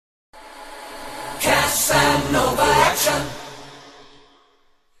Casanova action,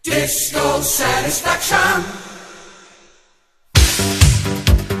 disco satisfaction.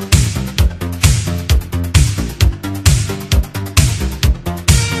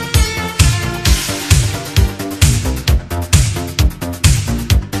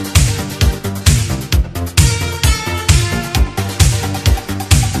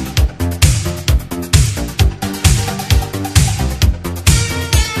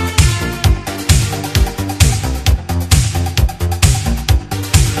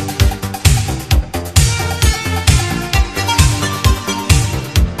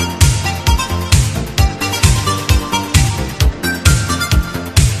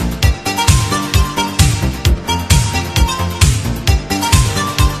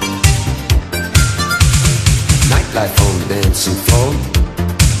 Life on the dancing floor,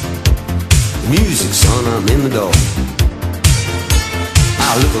 the music's on, I'm in the door.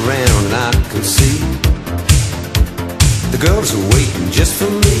 I look around and I can see the girls are waiting just for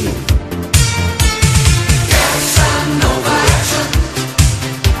me. Casanova action,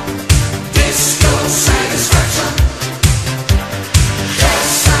 disco satisfaction.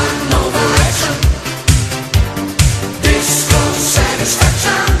 Casanova action, disco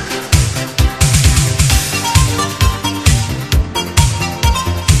satisfaction.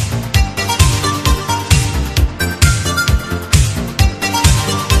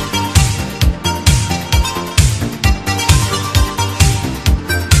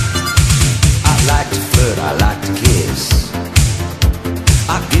 I like to kiss.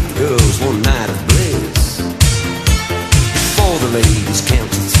 I give the girls one night of bliss. Before the ladies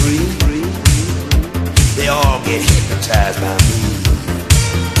count to three, they all get hypnotized by me.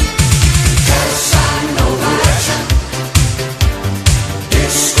 Casanova action,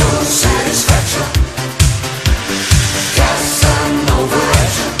 disco satisfaction. Casanova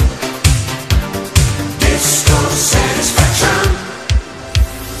action, disco satisfaction.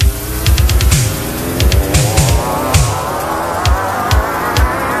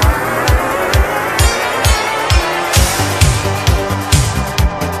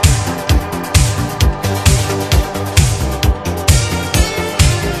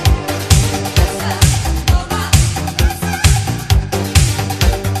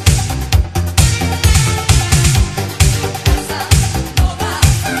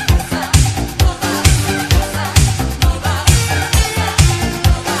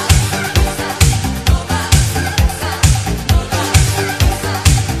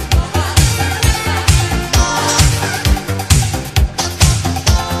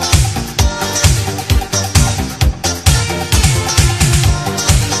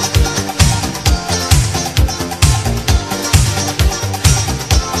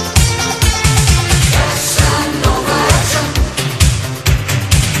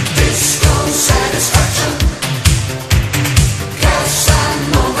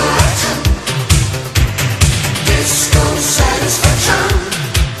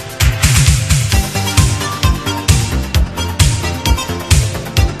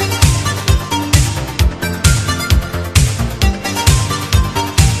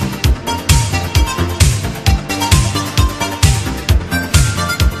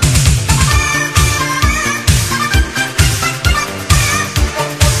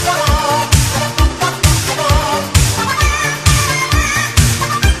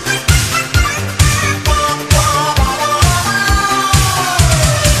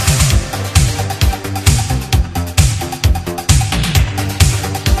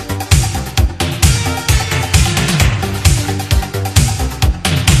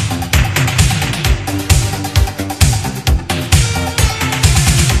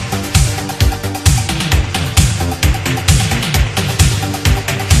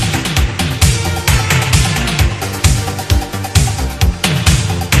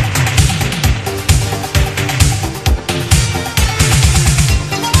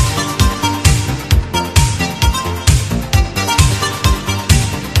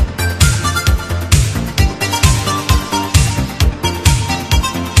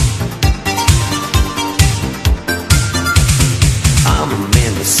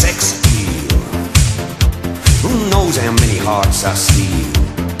 Sex appeal. Who knows how many hearts I steal?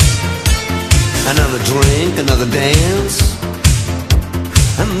 Another drink, another dance,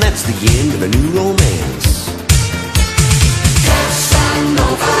 and that's the end of a new romance.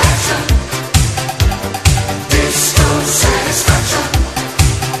 Casanova action, disco satisfaction.